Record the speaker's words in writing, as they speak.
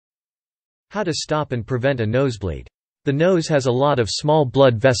How to stop and prevent a nosebleed. The nose has a lot of small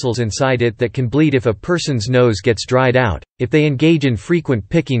blood vessels inside it that can bleed if a person's nose gets dried out, if they engage in frequent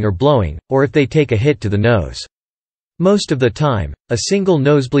picking or blowing, or if they take a hit to the nose. Most of the time, a single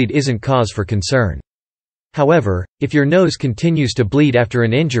nosebleed isn't cause for concern. However, if your nose continues to bleed after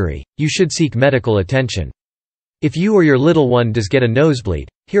an injury, you should seek medical attention. If you or your little one does get a nosebleed,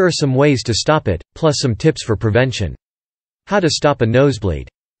 here are some ways to stop it, plus some tips for prevention. How to stop a nosebleed.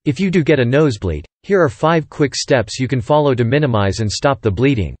 If you do get a nosebleed, here are 5 quick steps you can follow to minimize and stop the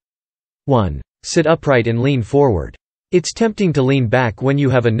bleeding. 1. Sit upright and lean forward. It's tempting to lean back when you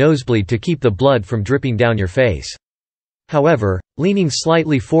have a nosebleed to keep the blood from dripping down your face. However, leaning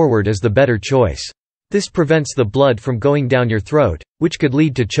slightly forward is the better choice. This prevents the blood from going down your throat, which could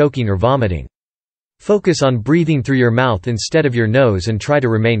lead to choking or vomiting. Focus on breathing through your mouth instead of your nose and try to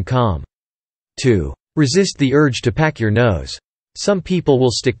remain calm. 2. Resist the urge to pack your nose. Some people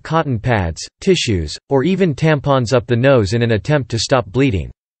will stick cotton pads, tissues, or even tampons up the nose in an attempt to stop bleeding.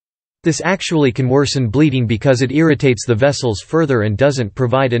 This actually can worsen bleeding because it irritates the vessels further and doesn't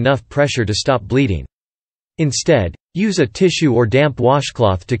provide enough pressure to stop bleeding. Instead, use a tissue or damp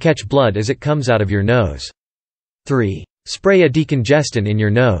washcloth to catch blood as it comes out of your nose. 3. Spray a decongestant in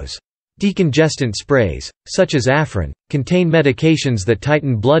your nose. Decongestant sprays, such as Afrin, contain medications that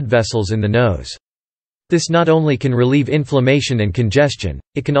tighten blood vessels in the nose. This not only can relieve inflammation and congestion,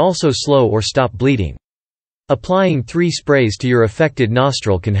 it can also slow or stop bleeding. Applying 3 sprays to your affected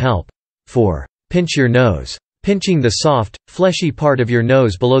nostril can help. 4. Pinch your nose. Pinching the soft, fleshy part of your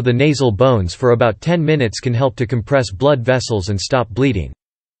nose below the nasal bones for about 10 minutes can help to compress blood vessels and stop bleeding.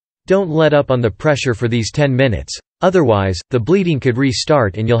 Don't let up on the pressure for these 10 minutes, otherwise, the bleeding could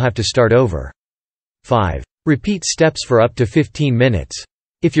restart and you'll have to start over. 5. Repeat steps for up to 15 minutes.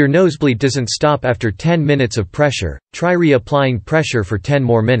 If your nosebleed doesn't stop after 10 minutes of pressure, try reapplying pressure for 10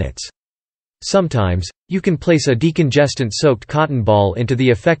 more minutes. Sometimes, you can place a decongestant-soaked cotton ball into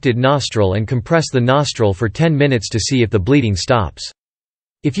the affected nostril and compress the nostril for 10 minutes to see if the bleeding stops.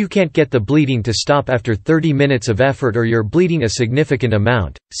 If you can't get the bleeding to stop after 30 minutes of effort or you're bleeding a significant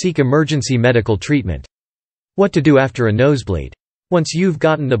amount, seek emergency medical treatment. What to do after a nosebleed. Once you've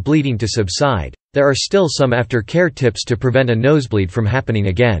gotten the bleeding to subside, there are still some aftercare tips to prevent a nosebleed from happening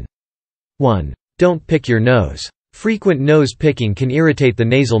again. 1. Don't pick your nose. Frequent nose picking can irritate the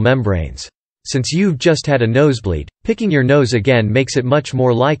nasal membranes. Since you've just had a nosebleed, picking your nose again makes it much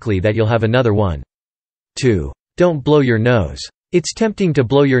more likely that you'll have another one. 2. Don't blow your nose. It's tempting to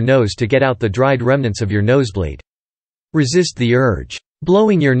blow your nose to get out the dried remnants of your nosebleed. Resist the urge.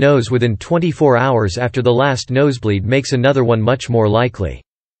 Blowing your nose within 24 hours after the last nosebleed makes another one much more likely.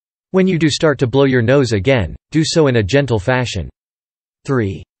 When you do start to blow your nose again, do so in a gentle fashion.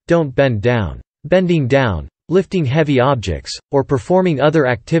 3. Don't bend down. Bending down, lifting heavy objects, or performing other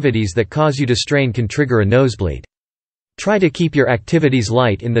activities that cause you to strain can trigger a nosebleed. Try to keep your activities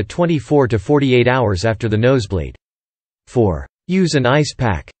light in the 24 to 48 hours after the nosebleed. 4. Use an ice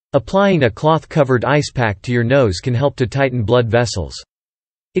pack. Applying a cloth-covered ice pack to your nose can help to tighten blood vessels.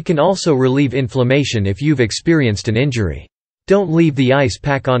 It can also relieve inflammation if you've experienced an injury. Don't leave the ice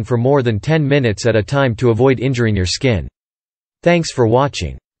pack on for more than 10 minutes at a time to avoid injuring your skin. Thanks for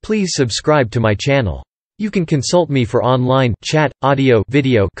watching. Please subscribe to my channel. You can consult me for online, chat, audio,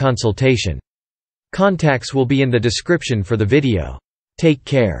 video consultation. Contacts will be in the description for the video. Take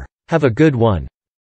care. Have a good one.